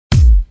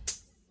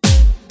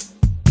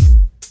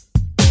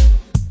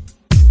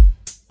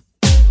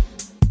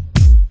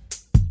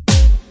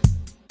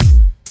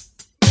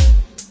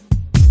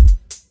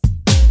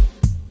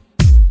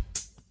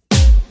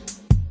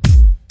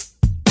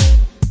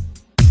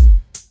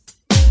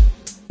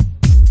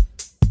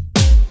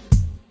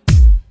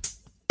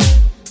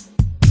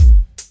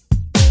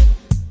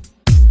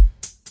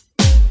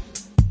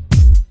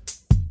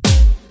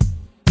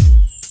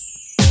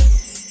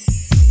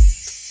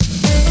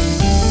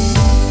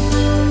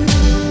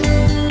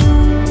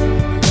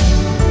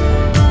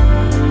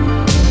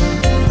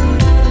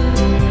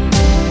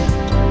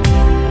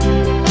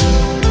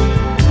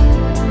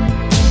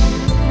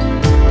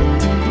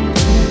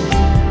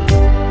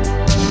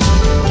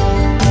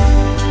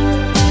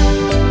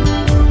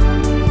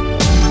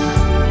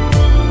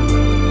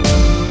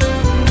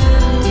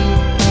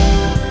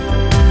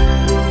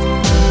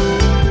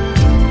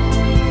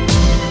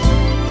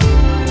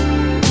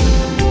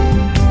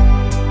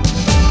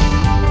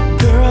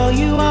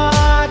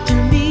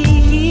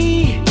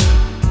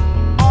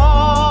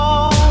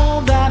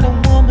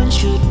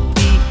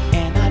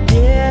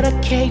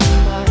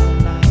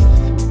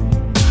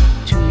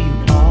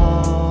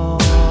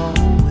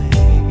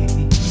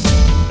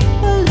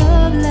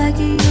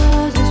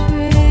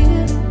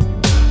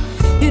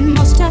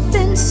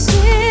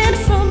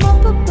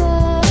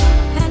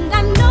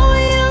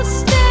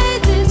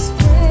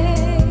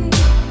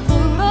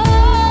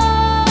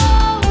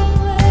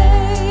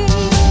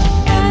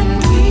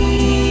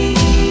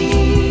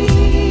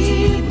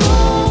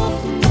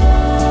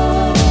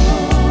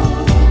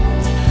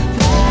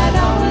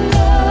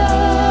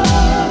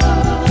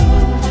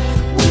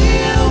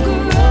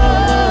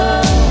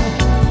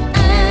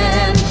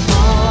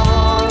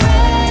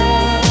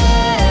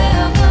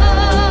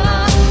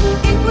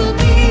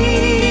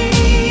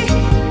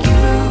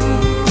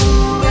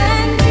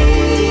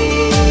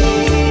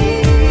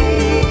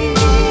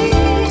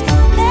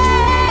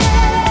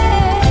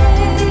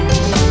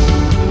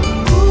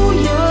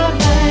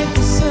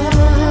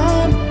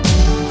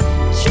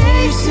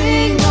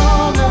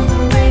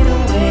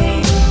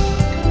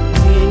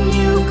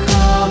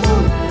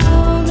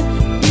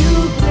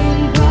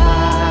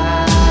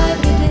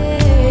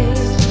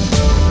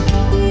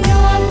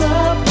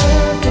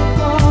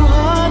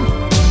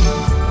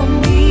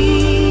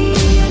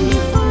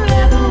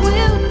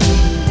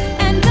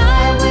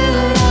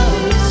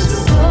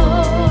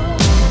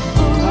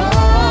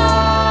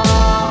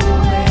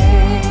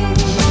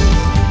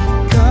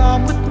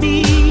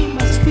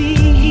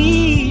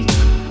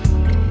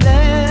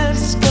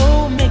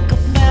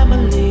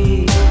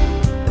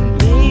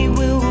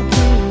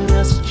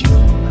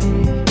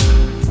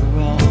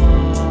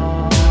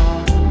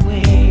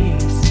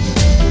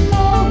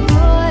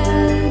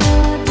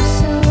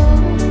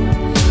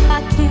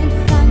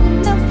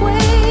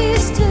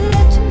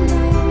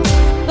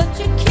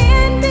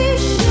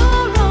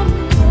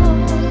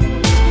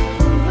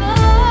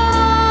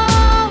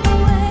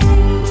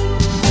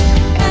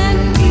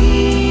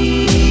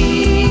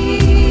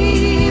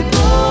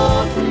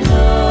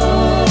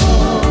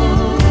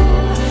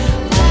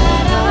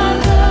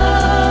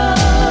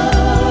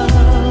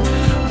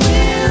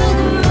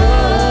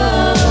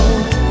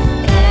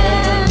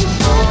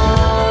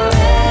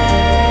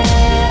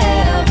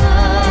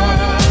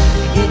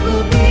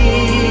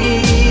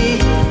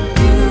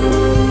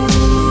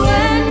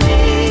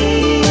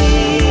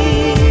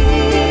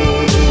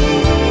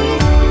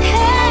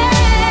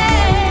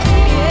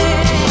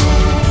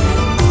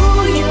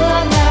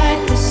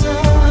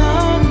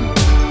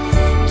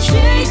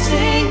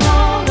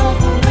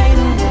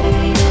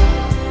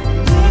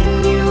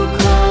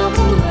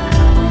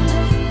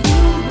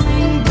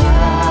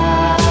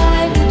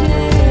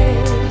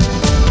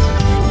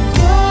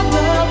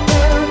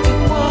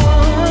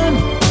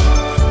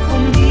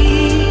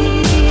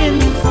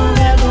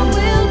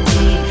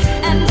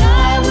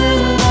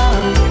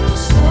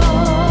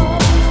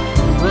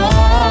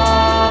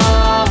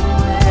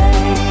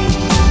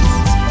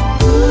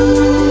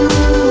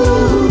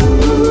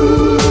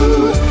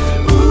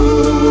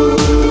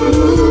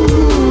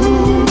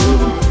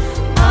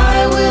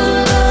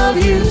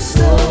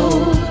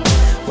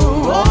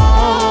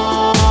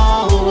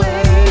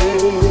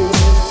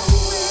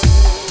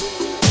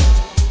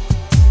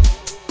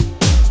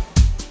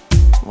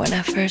When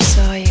I first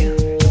saw you,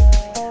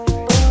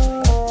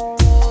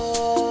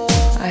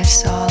 I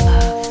saw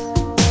love.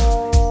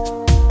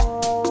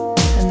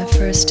 And the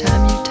first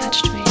time you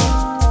touched me,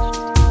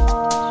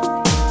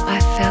 I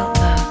felt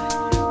love.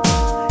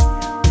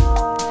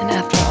 And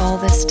after all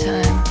this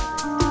time,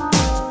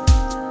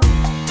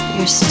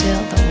 you're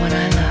still the one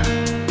I love.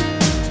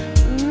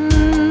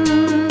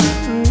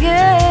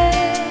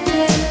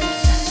 Yeah.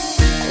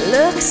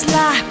 Looks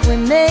like we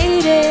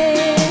made it.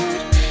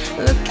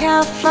 Look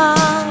how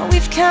far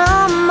we've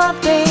come, my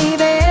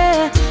baby.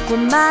 We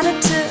might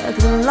have took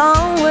the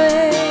long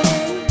way.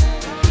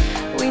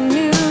 We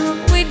knew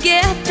we'd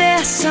get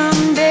there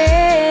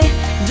someday.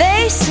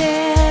 They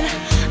said,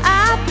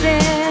 I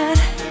bet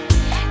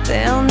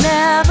they'll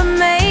never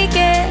make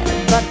it.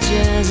 But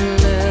just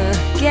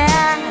look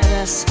at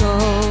us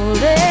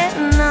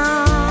holding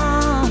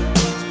on.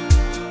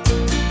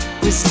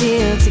 We're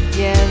still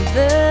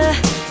together,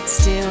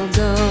 still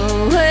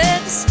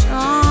going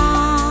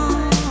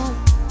strong.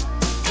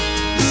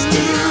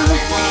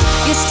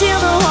 You're still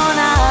the one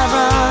I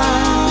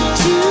run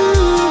to,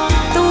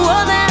 the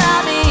one that I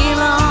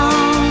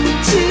belong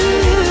to.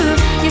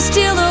 You're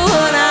still the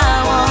one I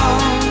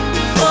want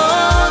for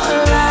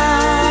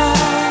life.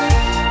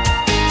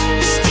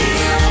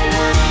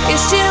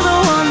 You're still the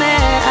one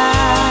that I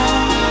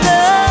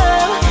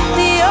love,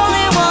 the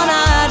only one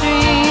I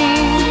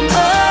dream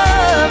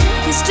of.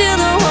 You're still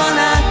the one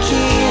I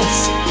kiss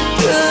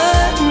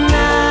goodnight.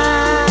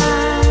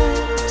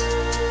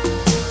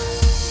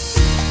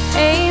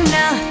 Ain't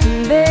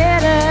nothing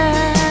better.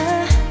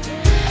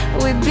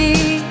 We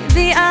beat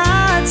the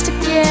odds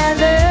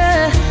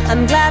together.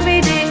 I'm glad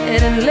we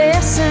didn't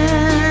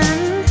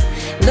listen.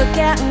 Look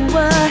at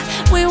what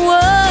we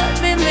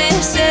would be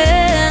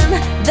missing.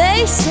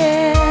 They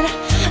said,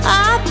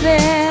 I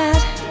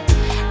bet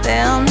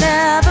they'll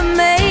never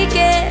make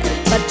it.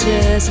 But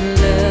just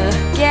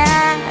look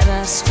at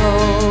us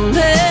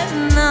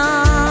holding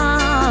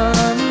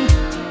on.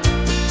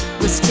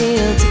 We're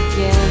still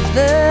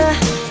together,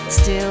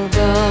 still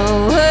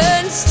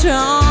going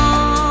strong.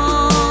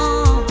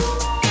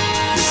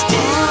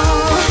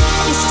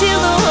 You're still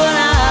the one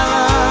I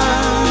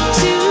run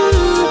to,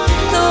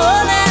 the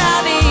one that I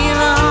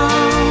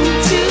belong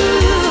to.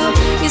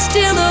 You're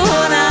still the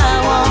one I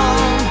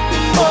want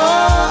for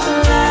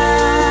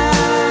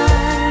life.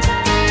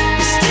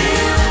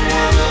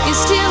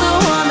 You're still the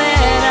one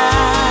that I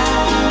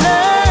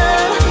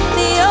love,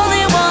 the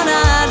only one I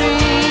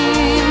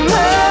dream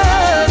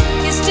of.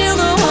 You're still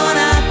the one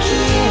I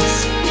kiss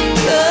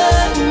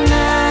goodnight.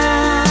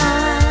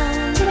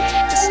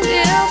 You're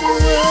still the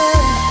one.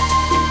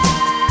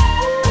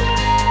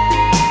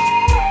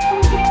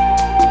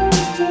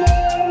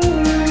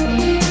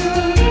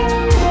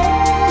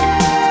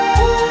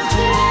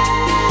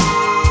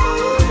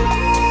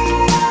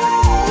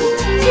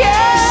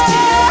 Yeah,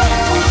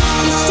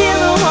 you're still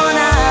the one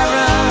I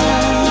run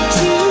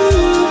to,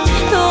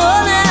 the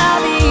one that I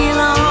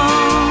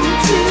belong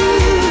to.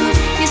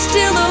 You're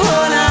still the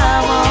one I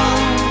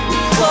want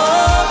for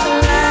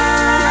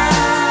life.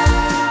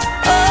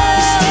 Oh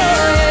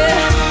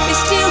yeah,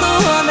 you're still the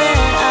one that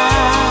I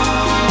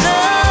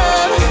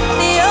love,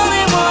 the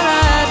only one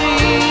I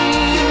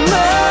dream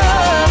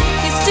of.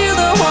 You're still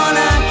the one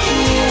I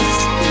kiss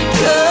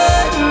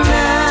goodnight.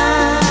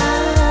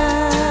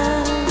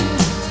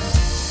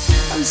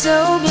 I'm so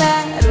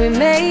glad we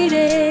made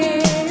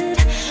it.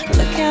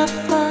 Look how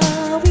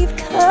far we've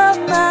come,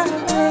 my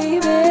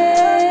baby.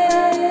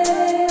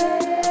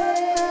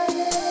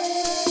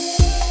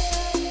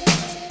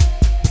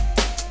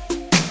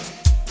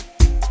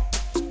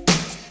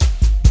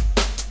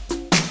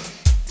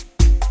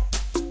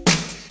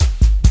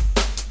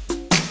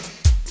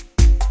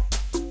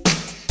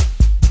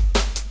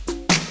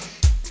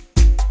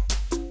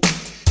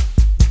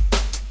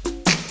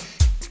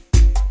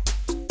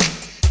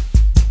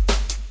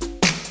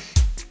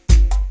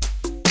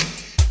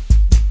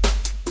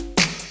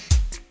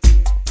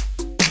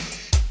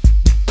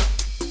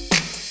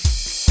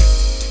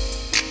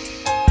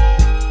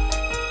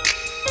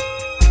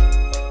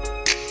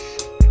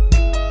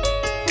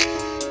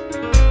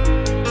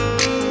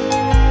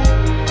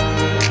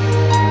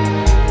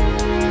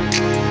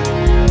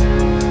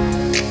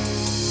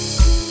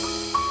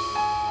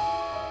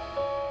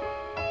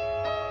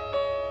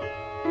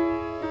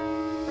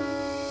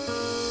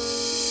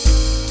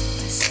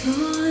 I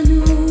saw an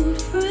old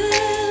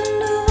friend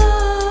of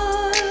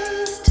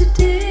ours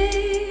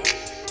today.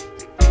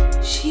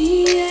 She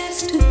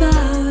asked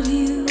about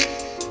you.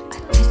 I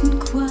didn't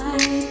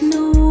quite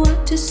know what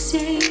to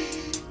say.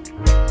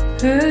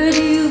 Heard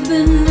you've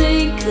been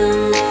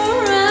making the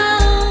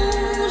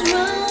rounds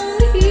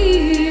round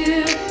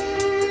here,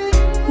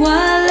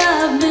 while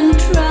I've been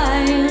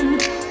trying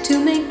to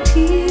make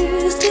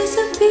tears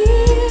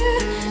disappear.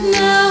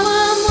 Now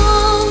I'm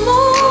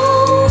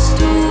almost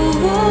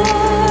over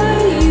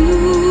you.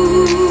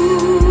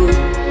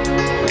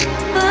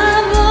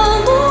 I've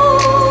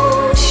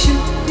almost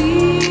shook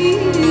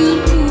these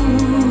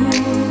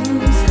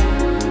blues.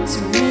 So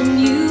when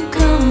you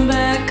come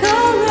back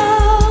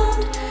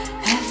around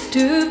after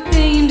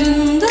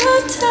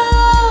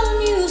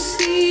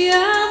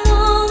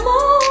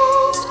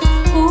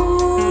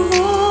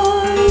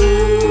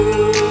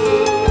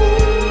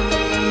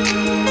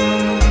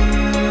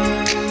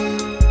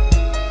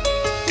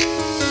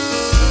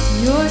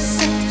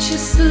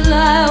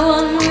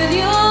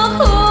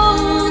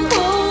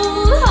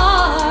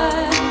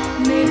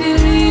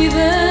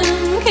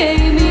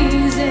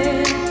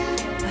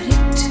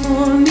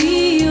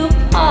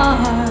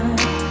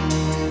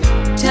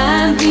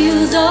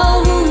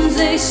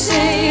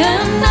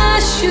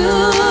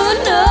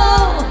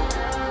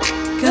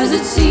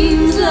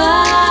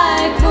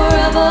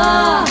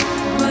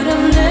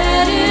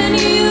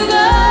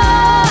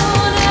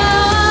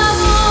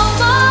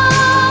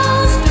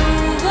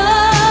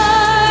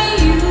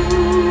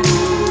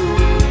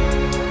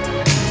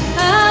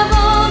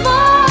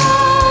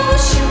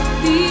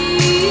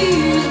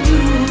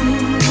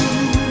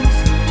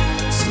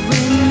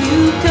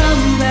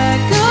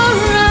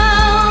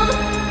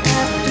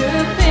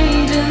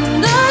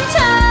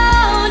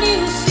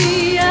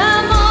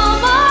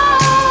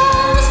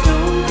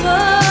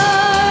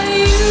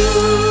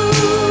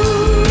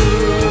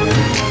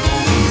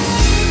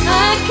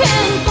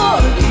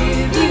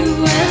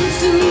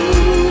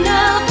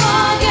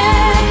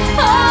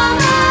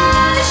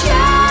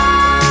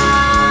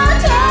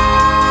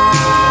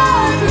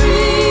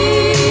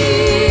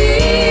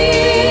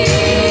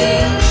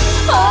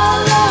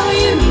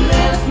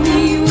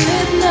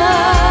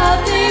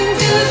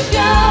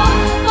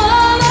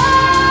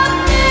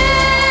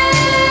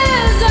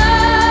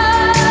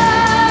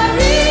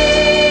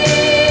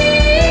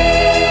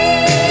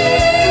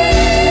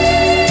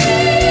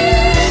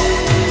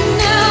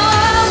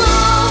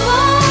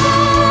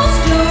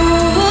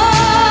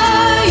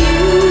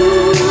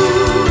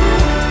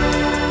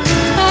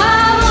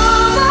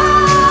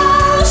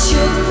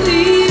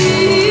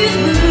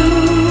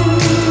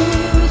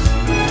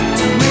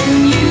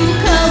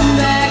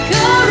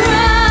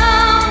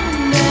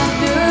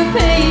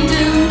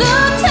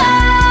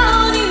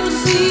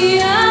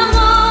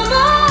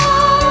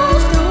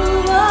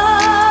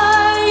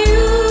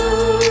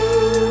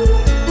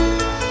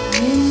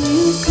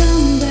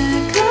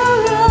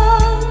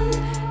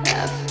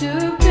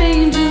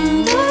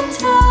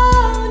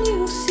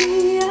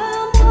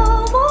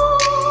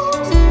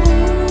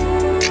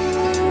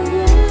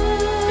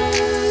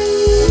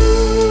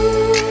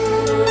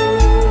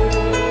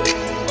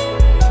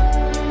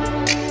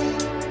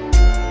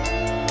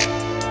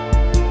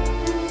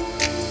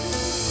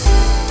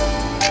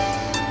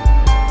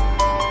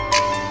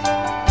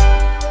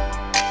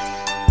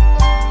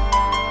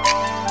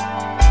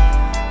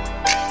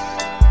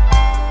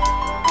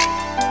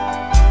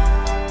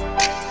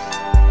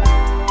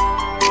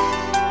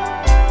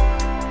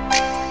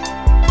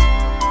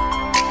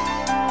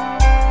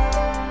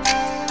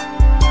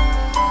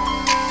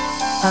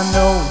I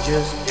know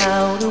just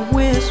how to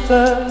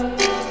whisper,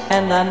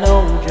 and I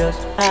know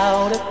just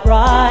how to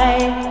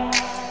cry.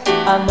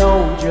 I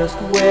know just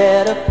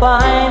where to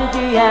find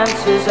the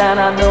answers, and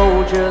I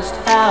know just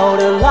how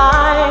to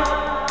lie.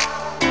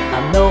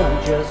 I know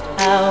just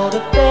how to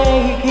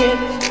fake it,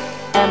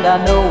 and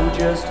I know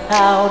just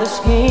how to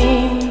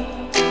scheme.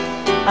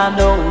 I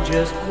know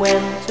just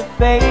when to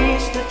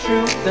face the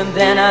truth, and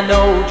then I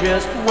know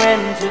just when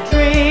to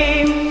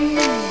dream.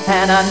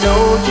 And I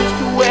know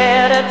just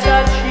where to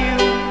touch you,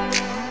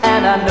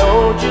 and I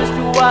know just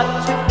what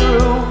to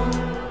prove.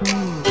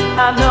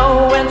 I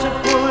know when to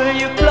pull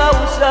you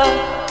closer,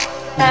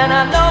 and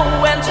I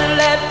know when to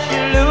let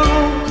you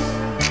loose.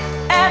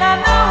 And I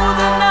know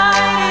the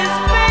night is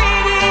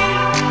fading,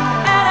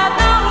 and I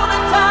know the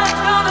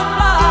time's gonna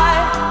fly.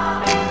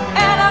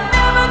 And I'm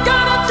never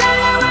gonna tell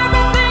you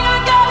everything I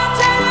gotta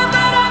tell you,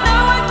 but I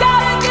know I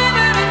gotta give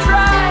it a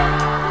try.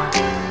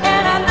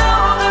 And I know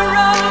the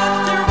roads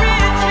to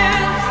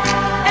riches,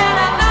 and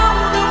I know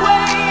the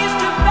ways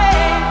to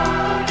fame.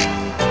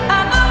 I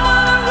know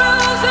all the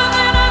rules, and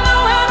then I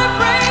know how to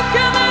break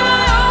them, and I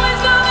always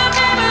know the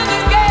name of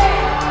the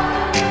game.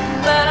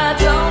 But I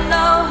don't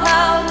know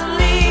how to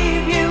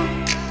leave you,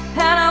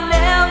 and I'll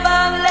never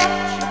let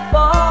you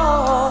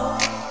fall.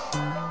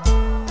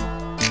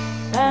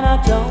 And I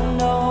don't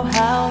know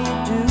how you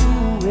do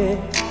it,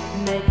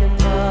 making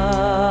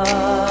love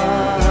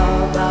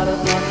out of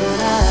nothing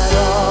at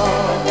all.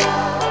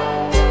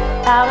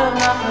 Out of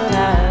nothing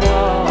at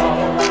all.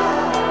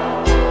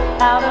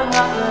 Out of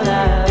nothing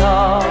at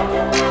all.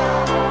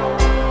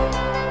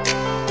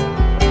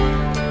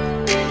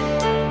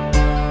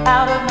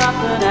 Out of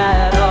nothing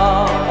at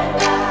all.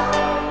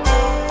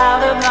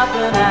 Out of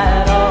nothing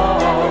at all.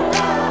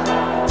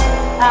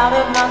 Out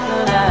of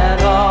nothing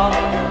at all.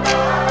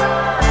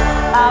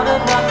 Out of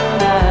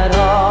nothing at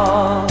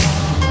all.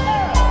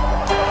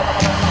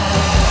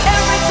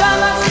 Every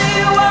time I see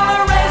you on the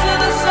rays of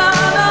the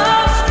sun,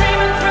 I'm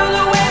screaming through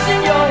the waves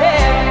in your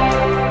head.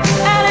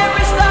 And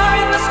every star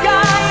in the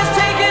sky is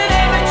taking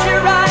aim at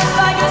your eyes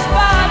like a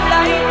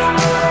spotlight.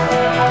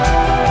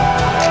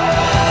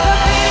 The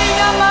beating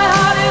of my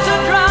heart is a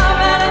drum,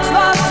 and it's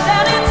lost,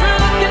 and it's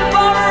looking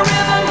for a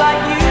rhythm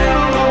like you.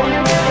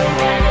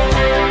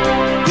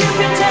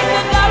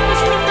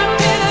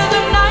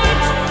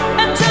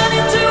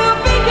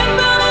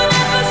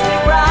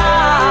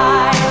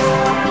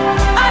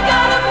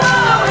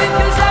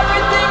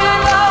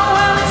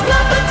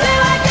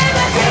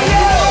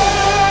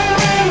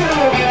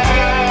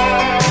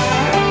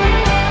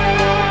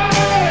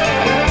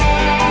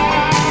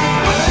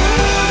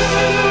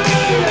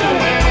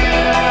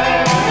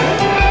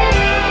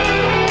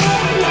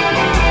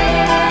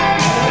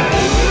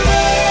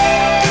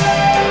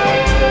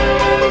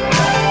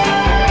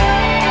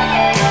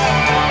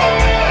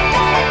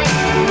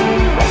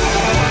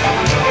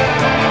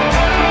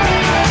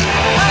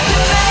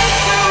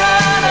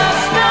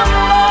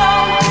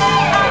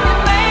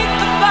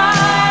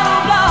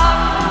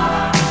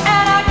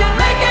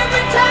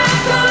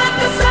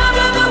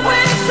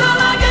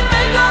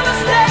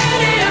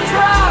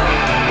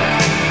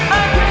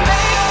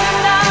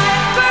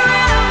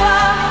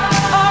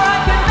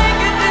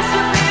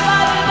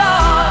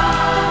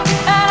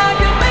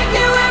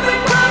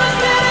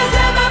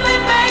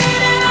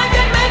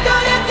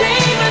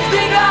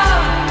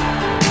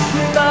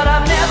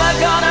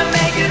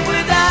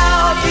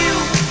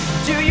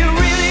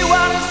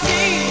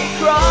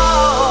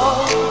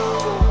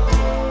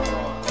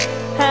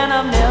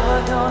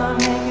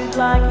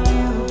 like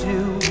you do,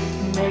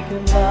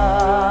 making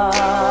love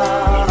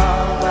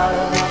out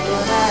of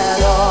nothing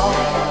at all,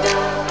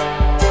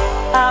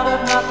 out of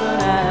nothing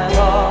at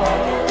all,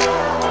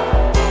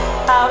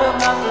 out of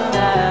nothing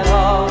at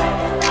all,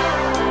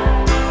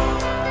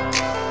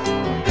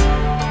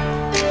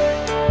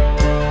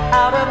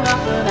 out of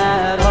nothing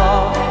at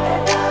all,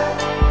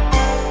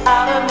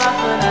 out of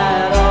nothing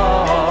at all,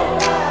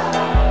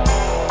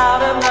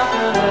 out of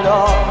nothing at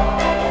all.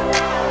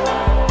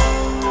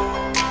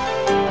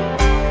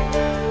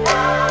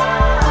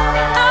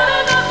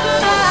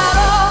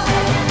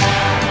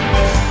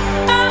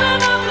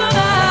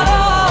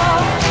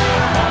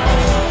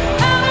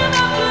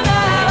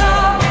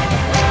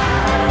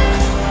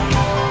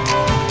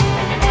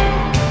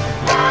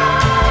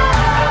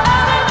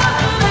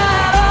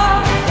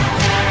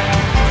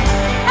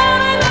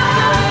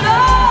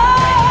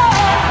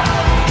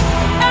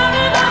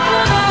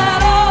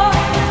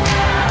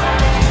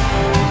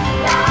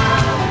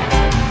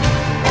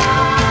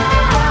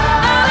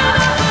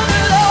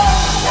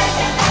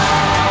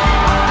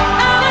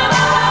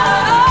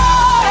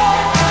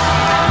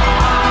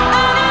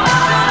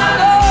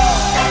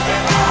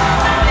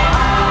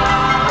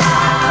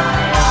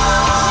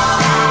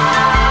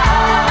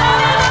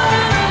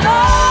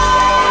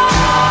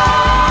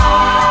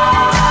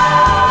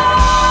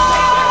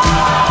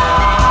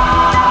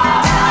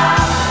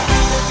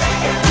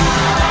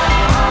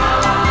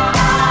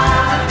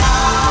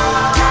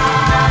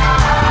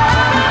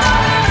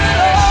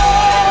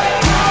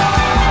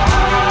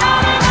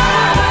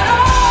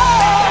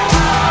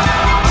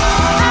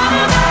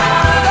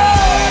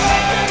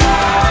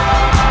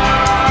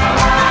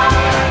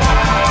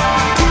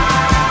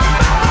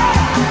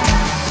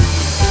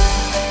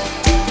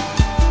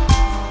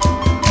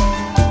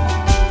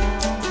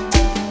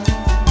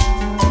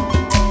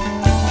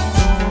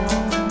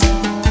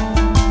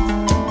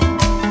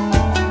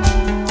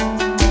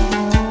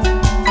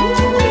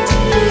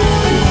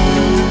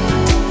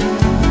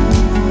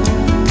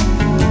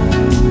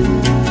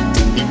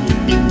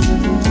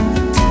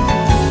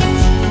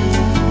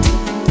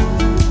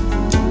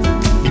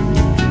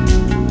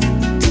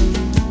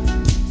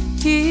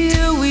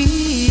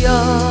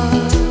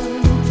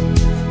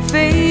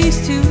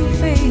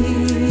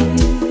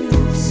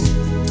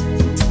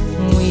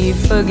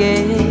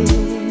 Forget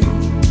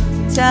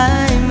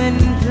time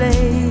and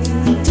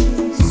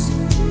place.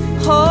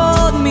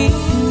 Hold me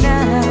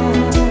now,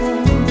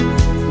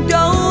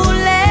 don't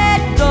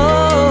let go.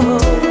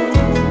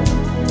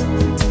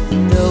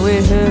 Though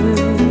it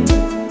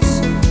hurts,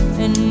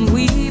 and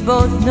we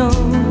both know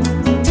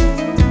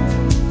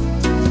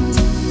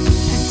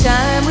the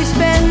time we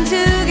spend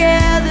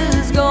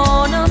together's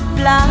gonna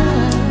fly.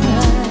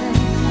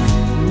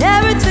 And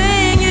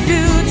everything you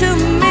do to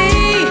me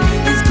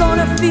is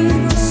gonna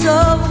feel so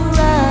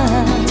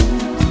right.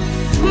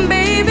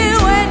 Baby,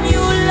 when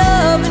you're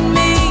loving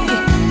me,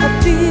 I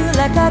feel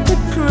like I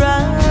could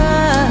cry.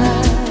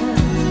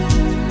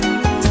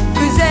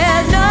 'Cause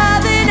there's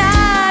nothing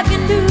I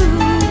can do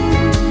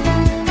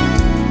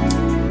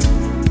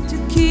to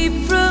keep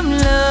from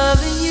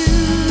loving you.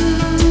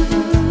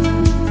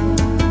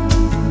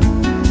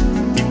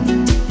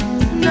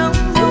 No,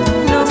 no,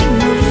 no,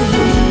 no,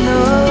 no.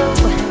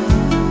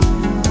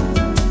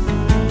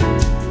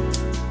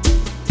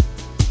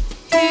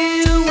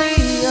 Here we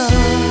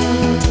are,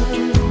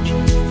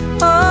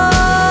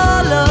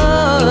 all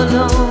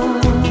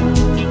alone,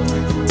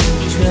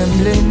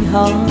 trembling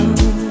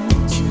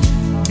hearts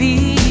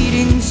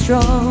beating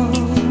strong,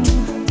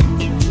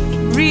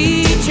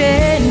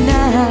 reaching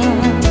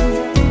out,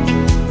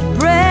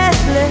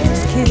 breathless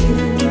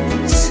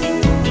kiss.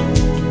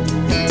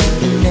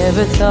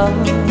 Never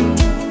thought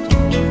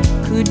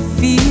could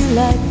feel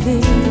like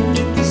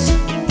this.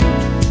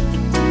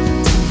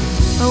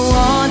 I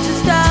want to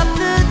stop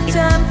the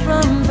time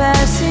from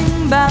passing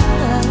by.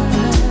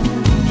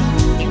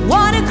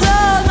 Wanna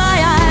close my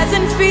eyes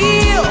and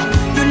feel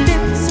your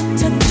lips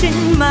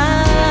touching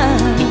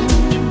mine.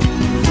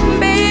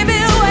 Baby,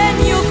 when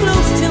you're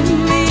close to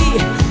me,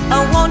 I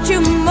want you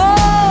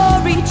more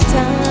each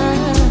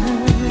time.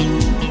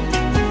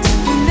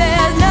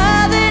 There's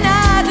nothing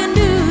I can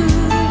do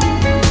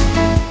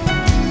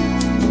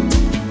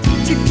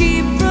to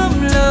keep from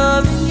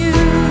loving you.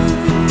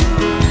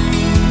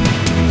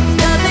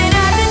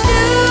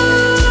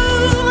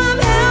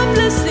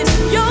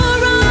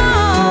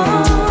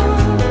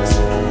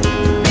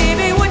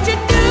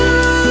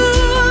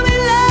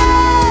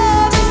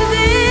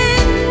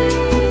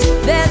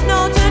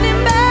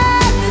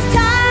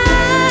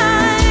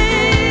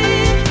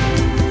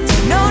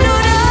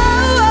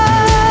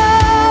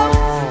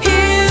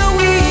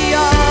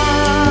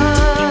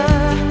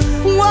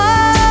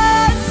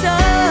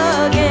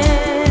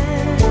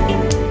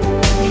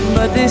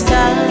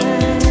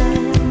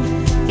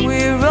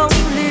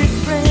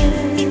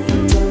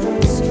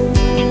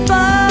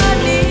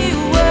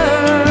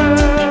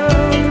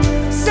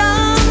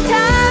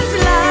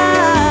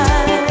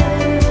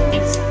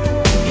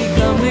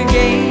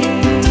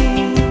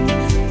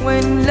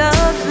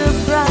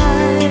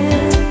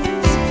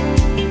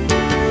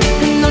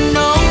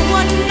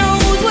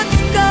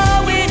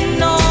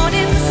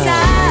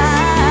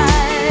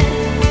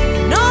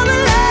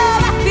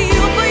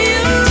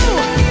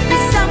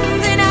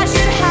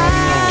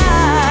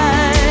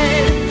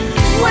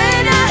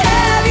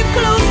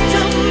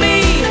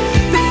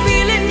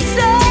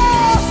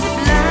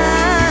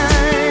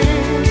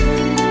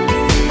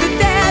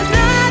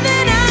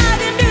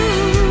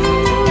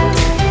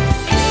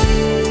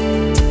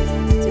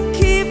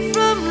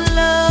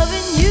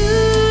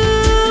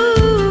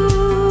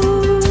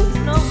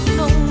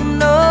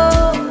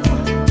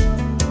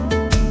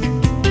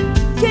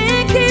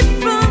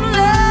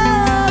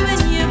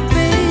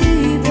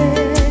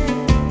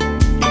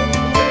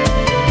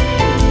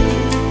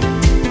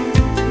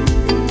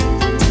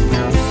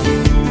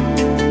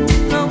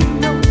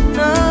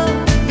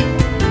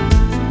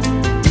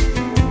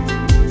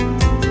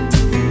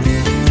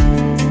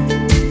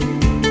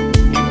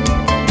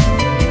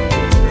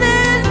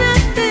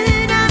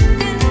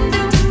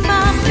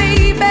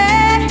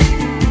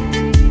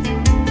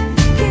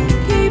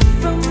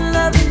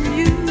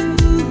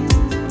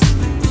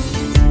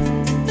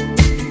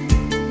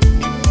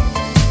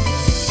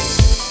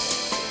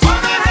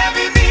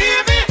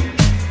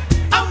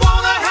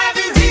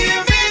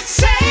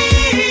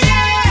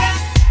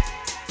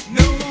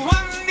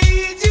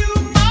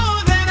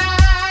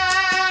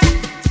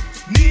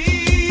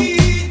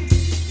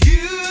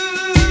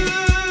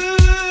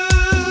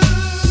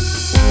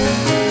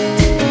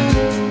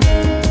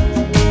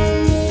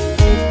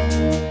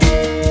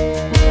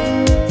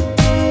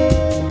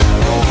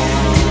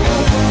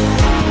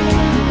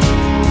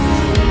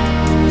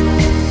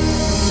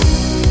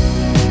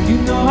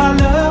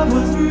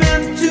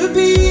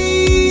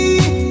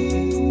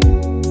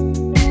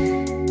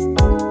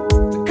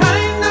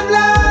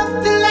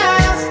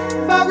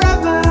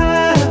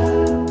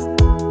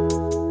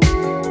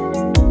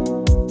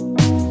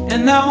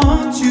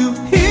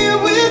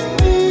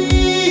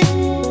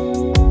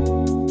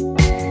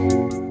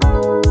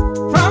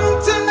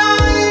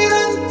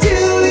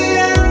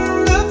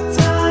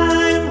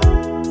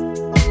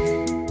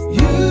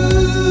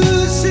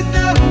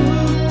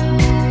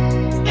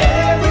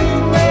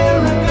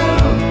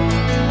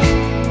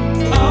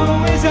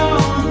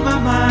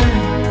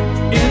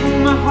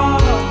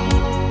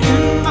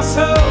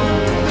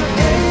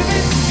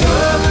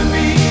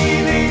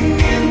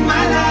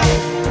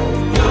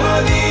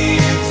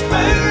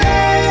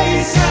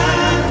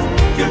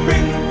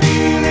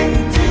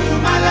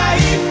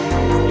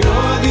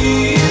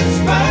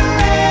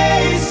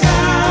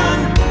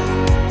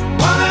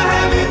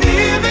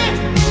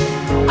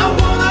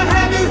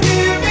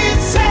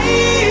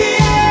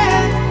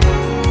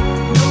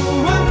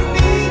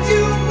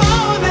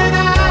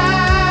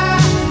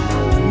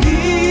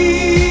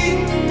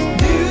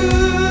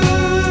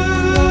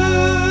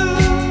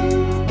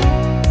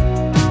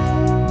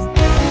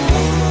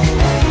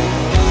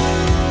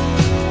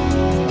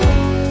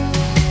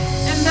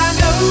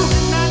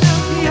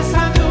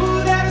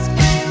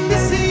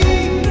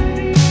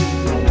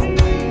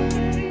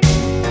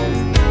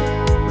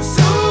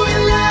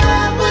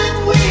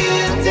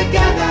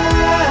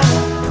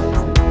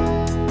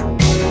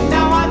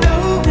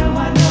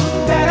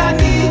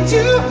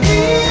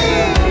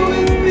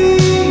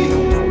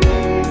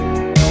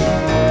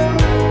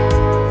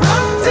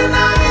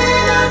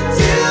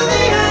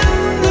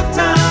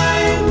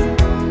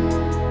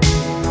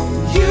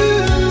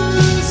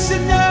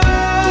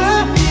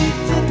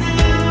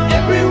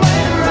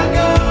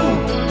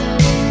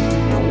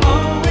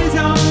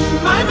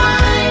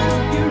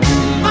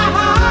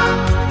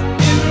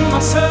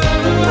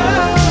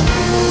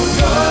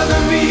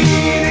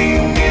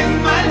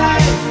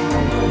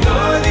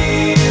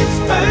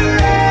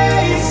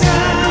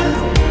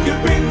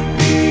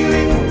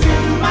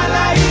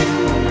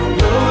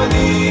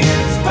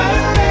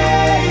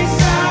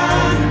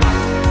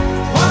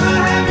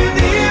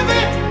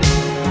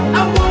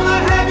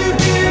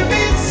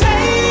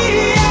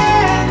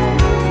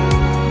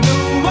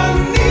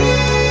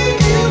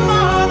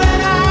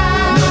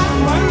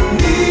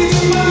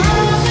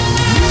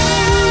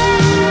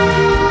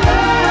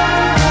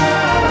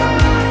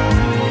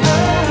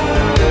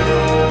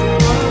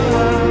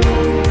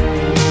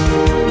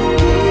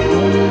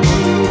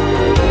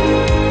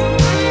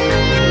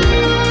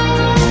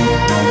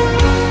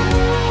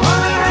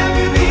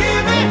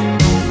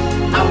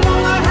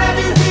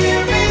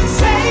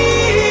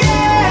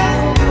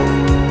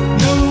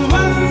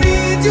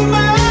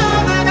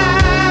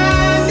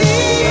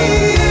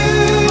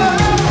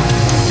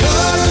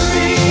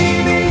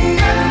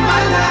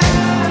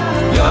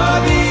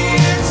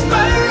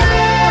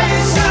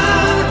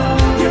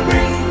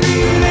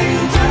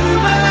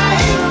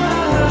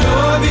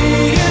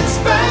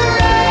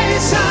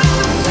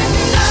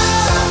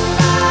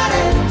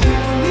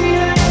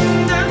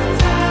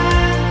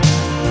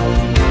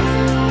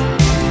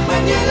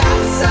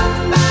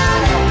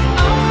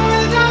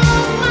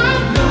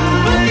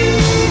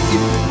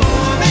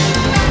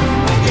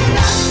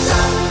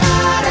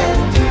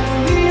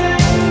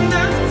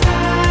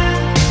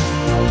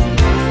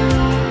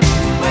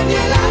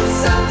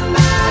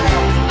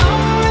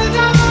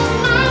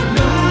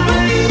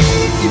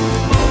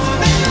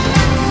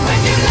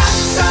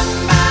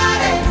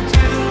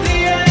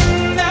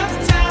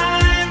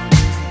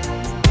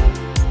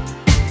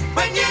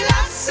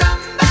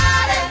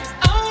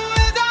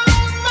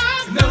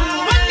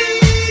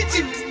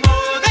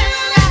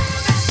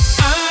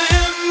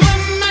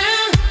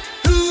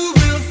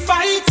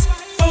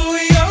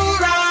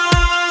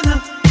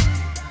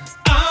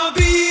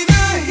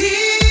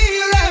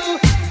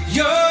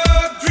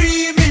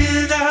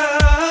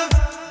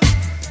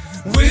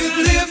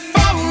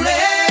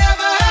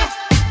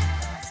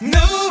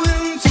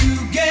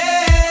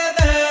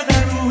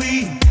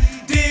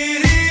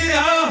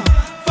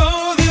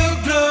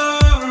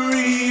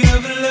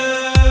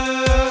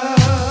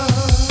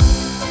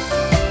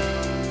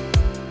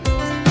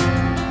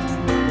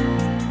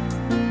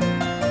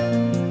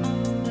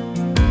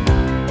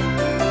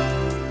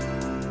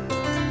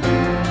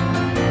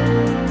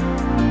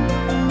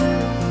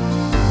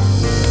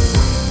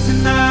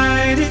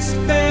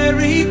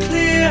 very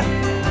clear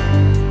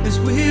as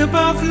we're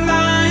both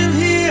lying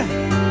here.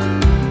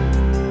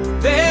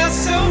 There's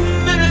so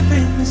many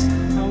things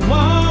I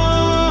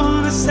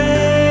wanna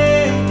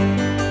say.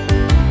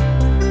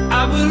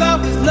 I will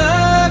always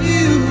love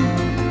you.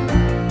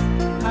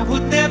 I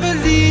would never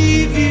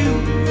leave you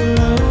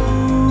alone.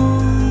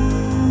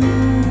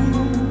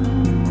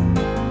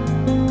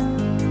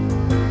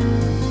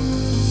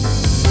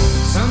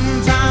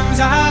 Sometimes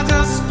I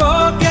just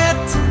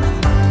forget,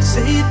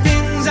 say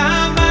things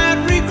I might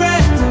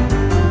regret.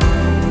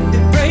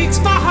 It breaks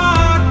my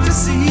heart to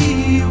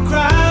see you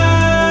crying.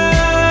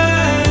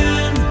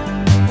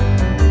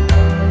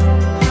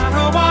 I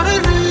don't wanna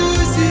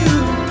lose you.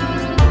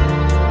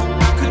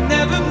 I could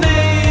never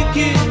make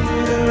it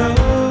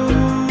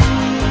alone.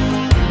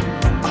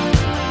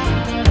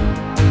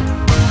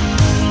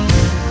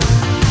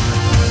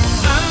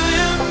 I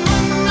am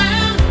a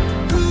man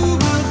who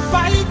will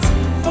fight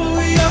for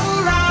your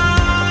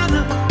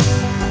honor.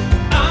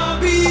 I'll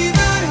be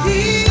the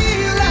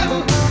hero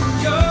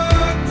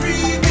you're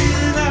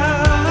dreaming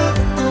of.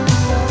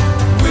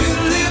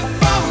 We'll live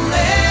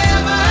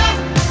forever,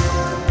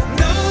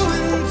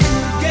 knowing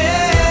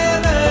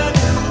together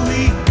that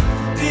we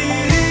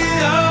did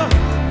it all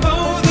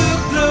for the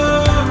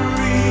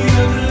glory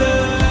of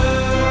love.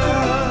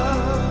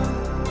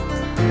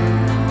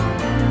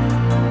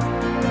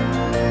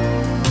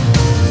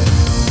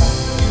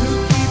 You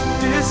keep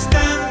me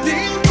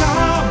standing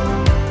tall.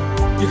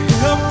 You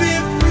help me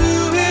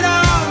through it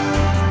all.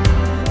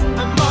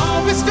 I'm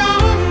always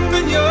strong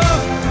when you're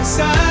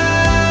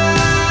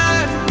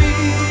beside me.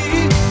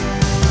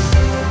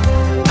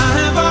 I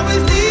have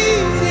always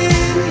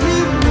needed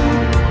you.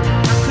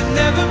 I could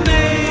never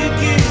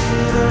make it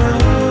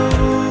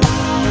alone.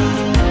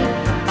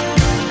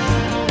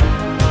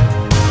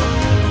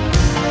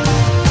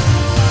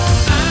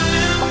 I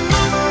am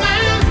a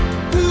man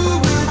who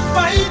will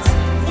fight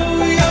for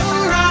your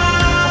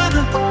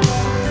honor.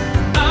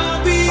 I'll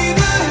be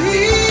the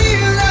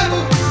hero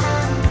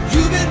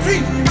you've been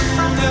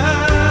dreaming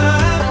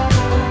of.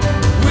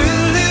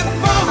 We'll live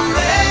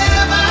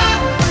forever,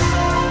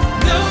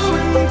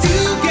 knowing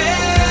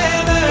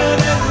together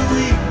that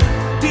we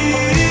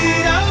did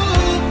it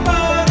all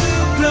for the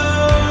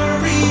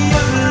glory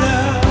of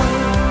love.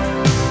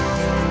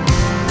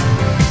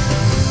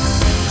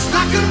 It's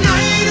like a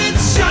knight in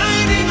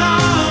shining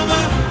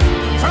armor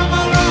from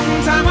a long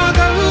time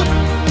ago.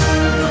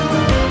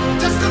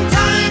 Just in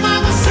time, I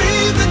will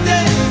save the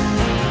day.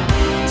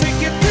 Take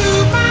you to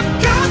my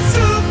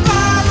castle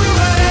far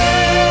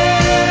away.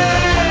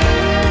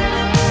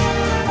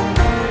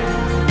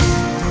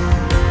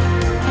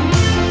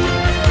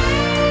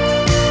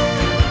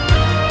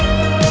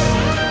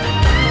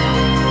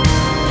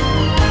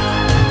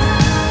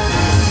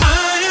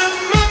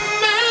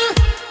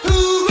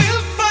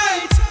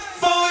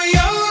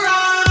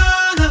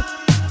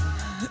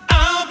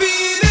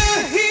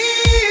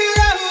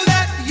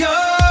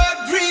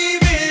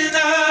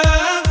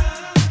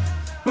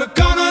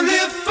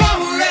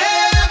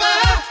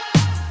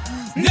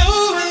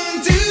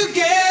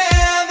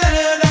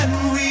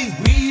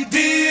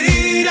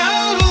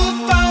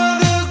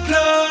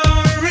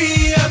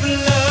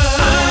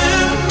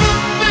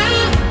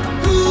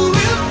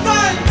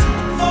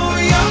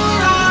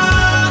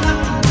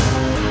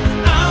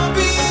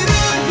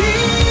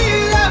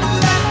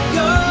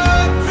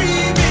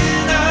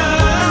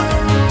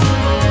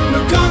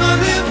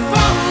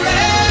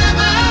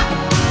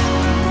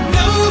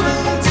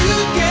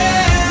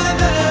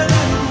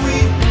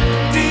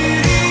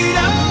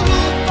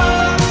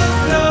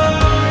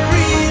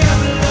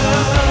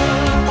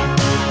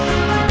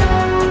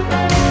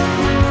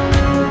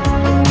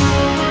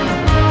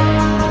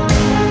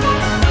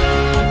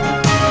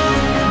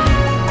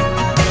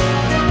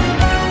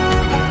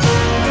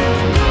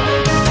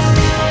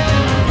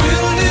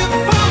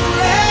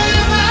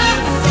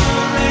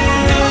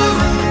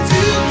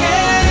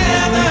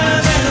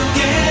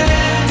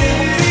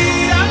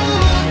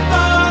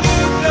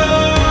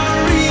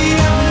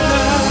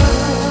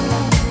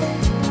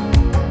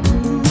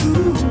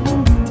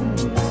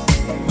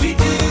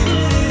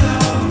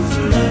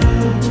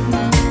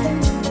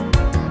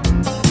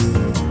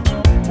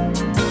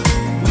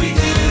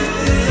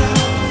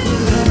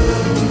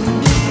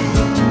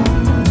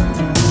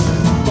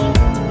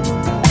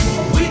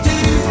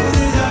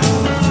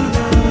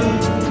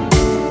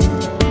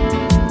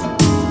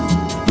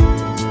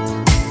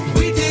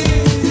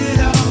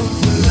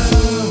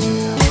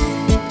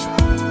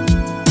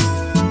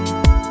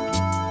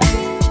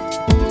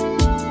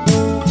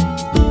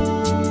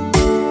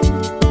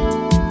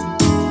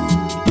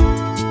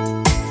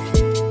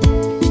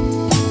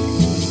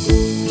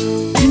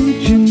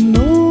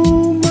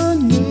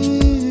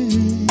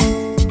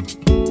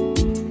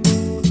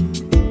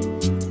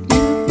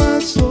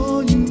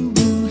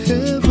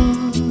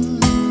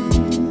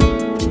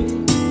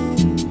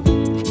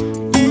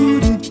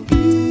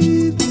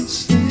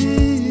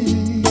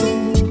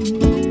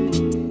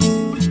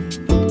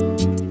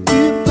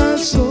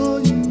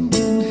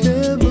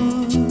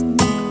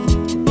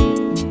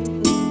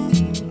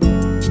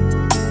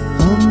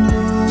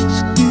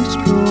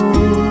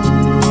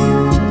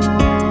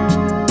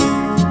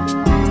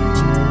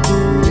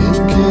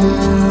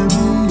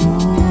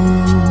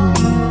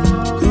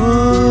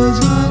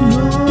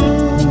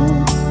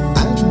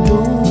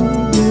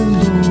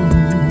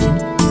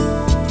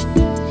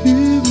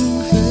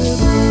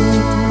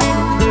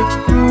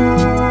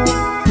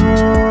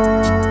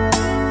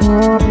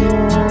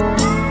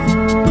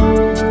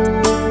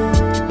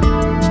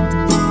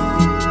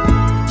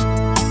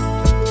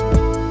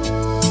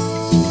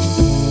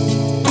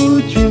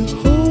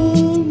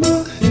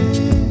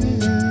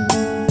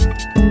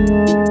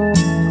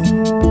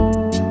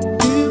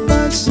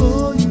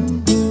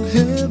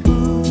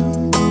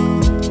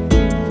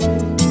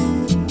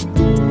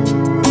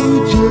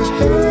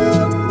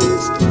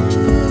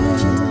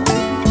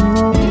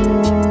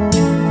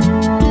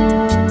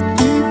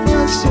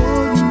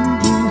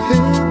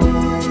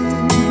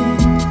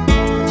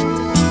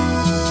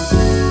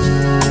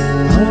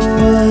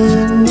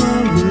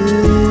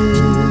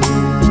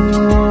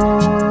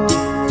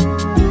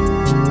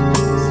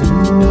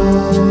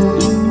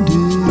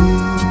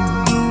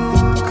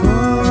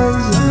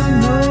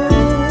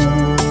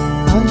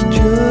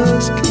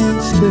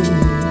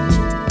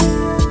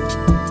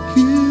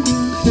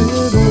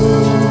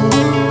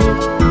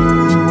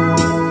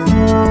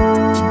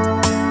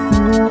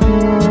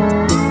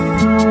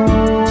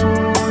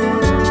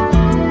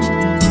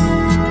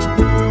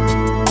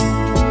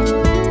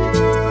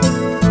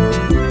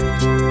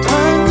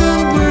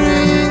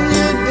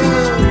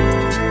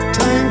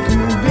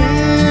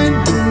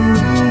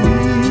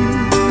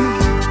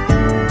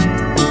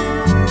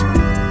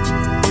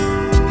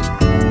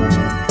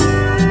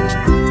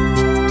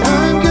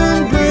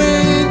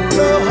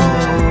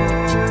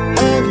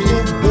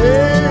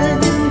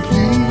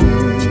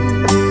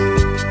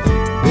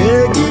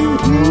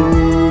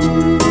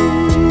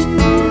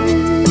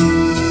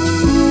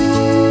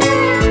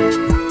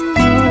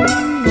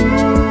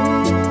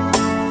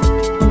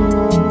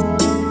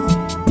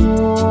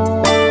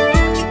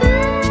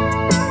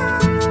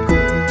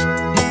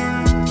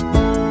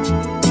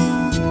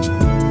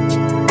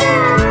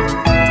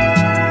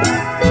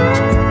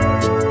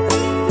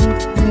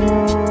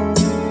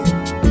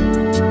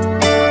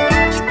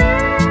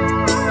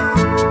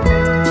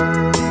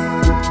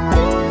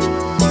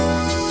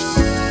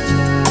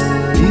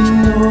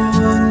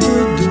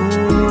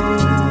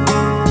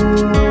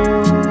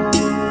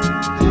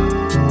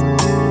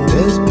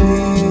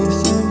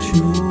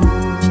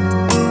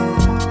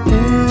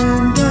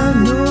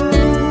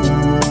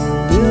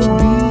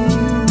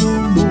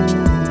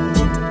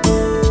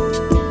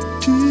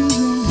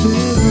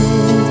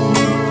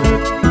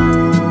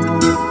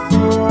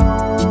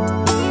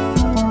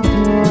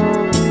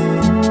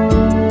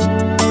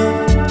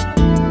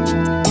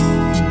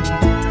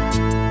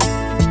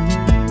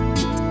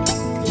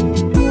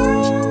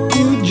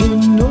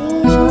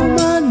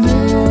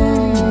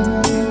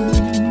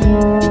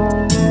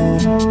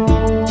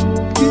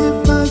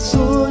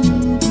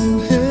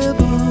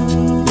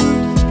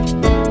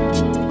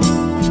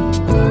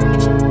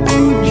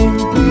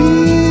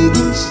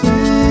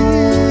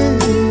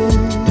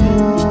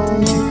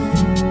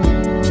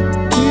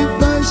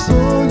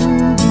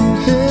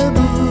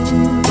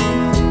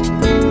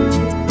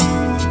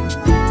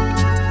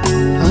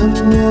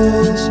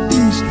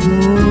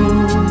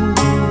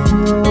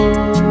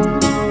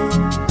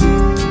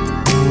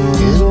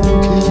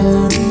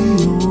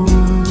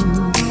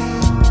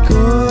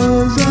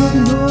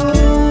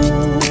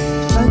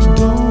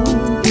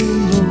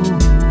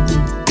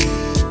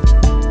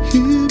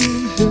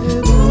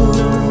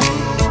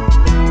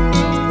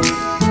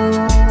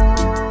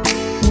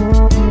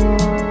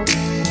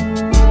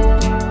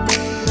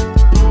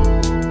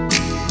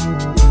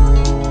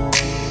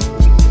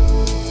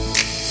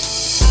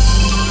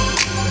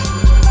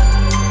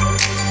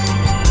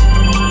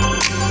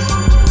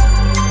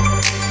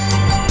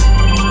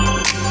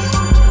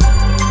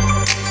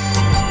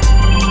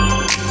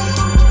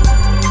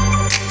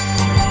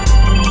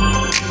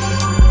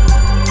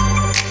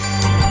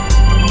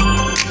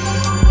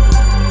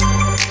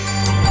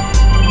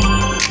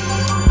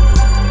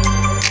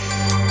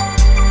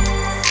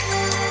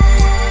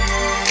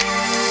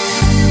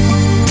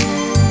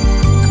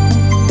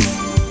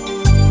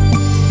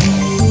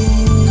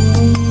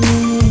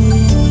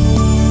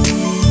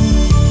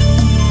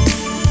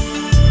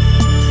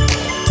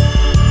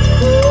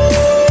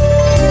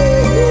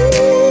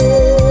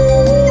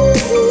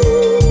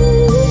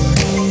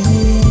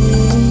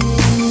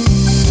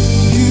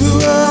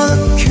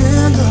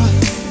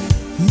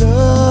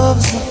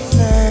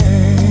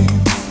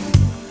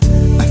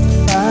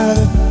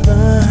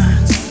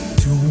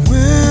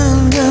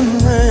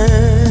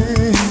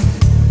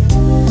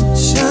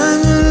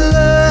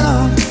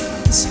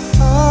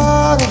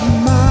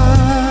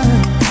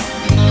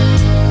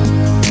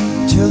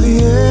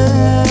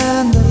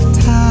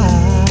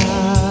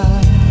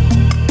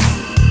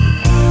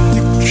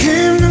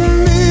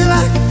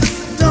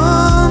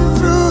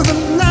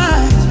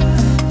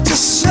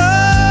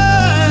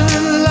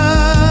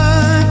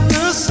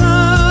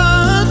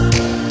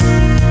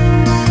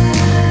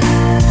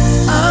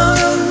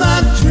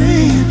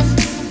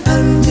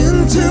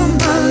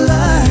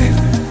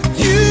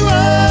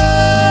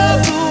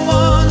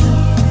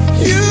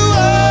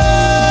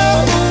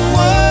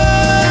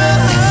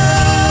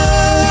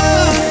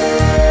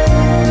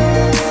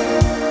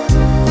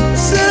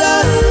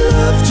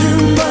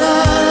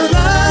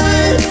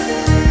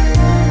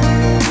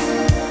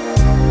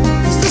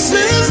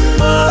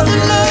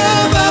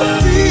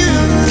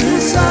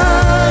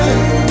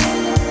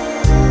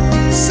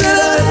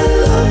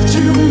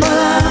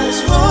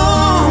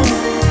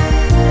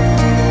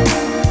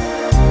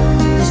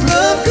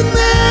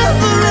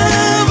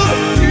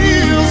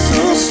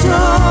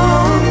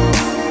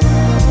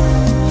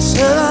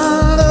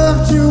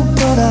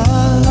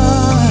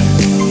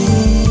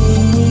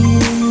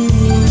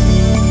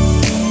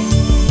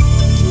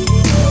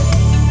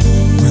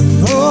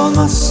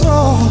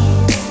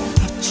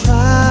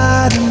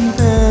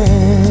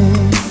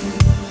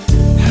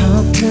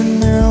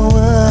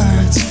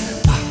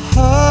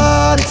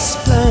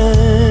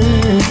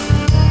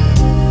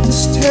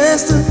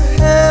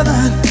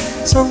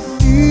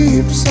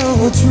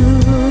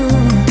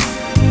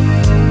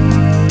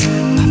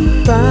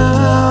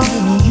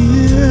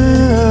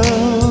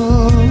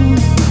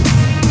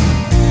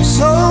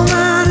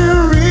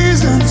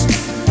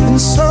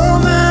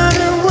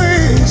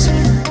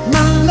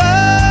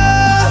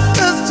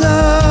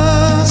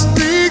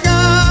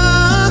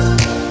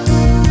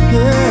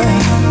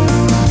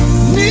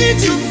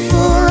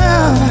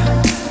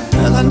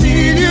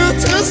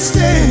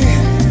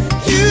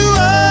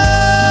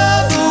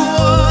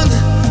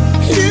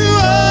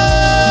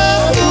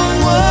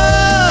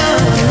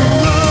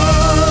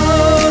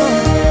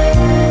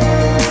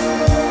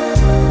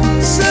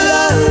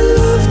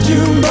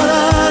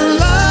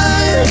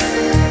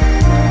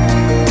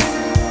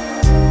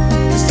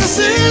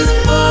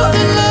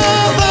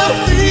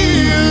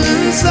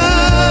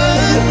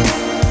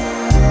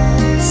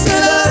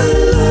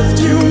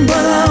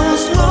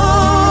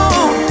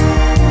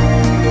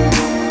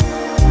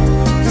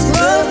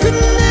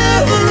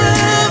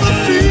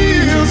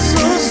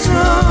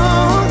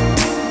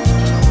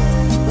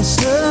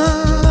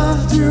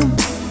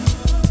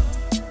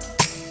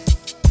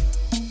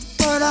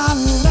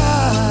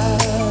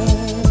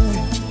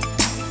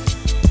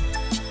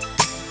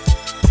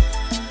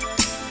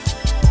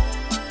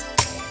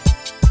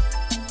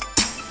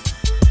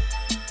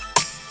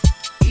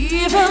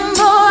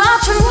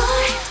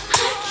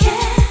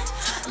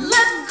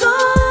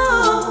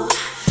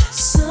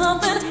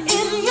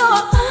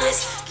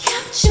 eyes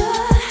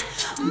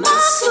capture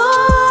my